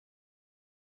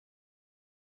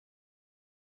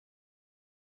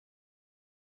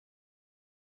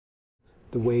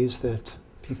The ways that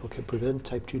people can prevent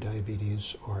type 2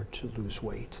 diabetes are to lose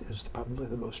weight is probably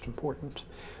the most important.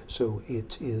 So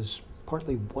it is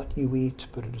partly what you eat,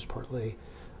 but it is partly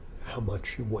how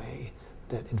much you weigh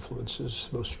that influences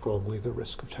most strongly the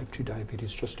risk of type 2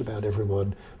 diabetes. Just about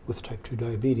everyone with type 2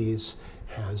 diabetes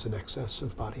has an excess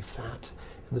of body fat,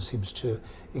 and this seems to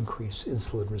increase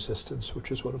insulin resistance,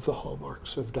 which is one of the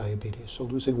hallmarks of diabetes. So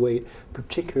losing weight,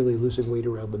 particularly losing weight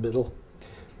around the middle,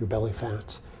 your belly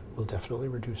fat, will definitely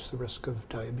reduce the risk of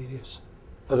diabetes.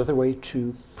 Another way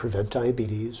to prevent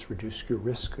diabetes, reduce your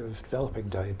risk of developing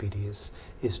diabetes,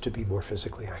 is to be more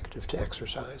physically active, to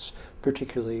exercise,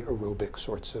 particularly aerobic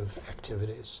sorts of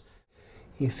activities.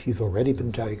 If you've already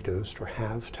been diagnosed or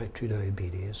have type 2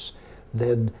 diabetes,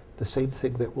 then the same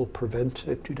thing that will prevent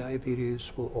type 2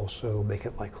 diabetes will also make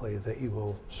it likely that you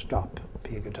will stop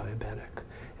being a diabetic,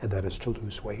 and that is to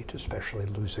lose weight, especially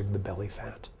losing the belly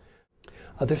fat.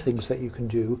 Other things that you can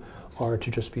do are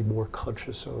to just be more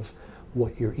conscious of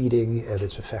what you're eating and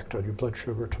its effect on your blood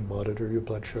sugar, to monitor your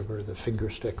blood sugar, the finger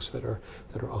sticks that are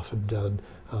often done,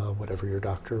 whatever your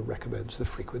doctor recommends, the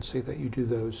frequency that you do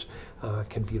those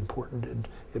can be important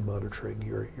in monitoring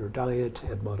your diet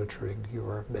and monitoring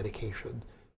your medication.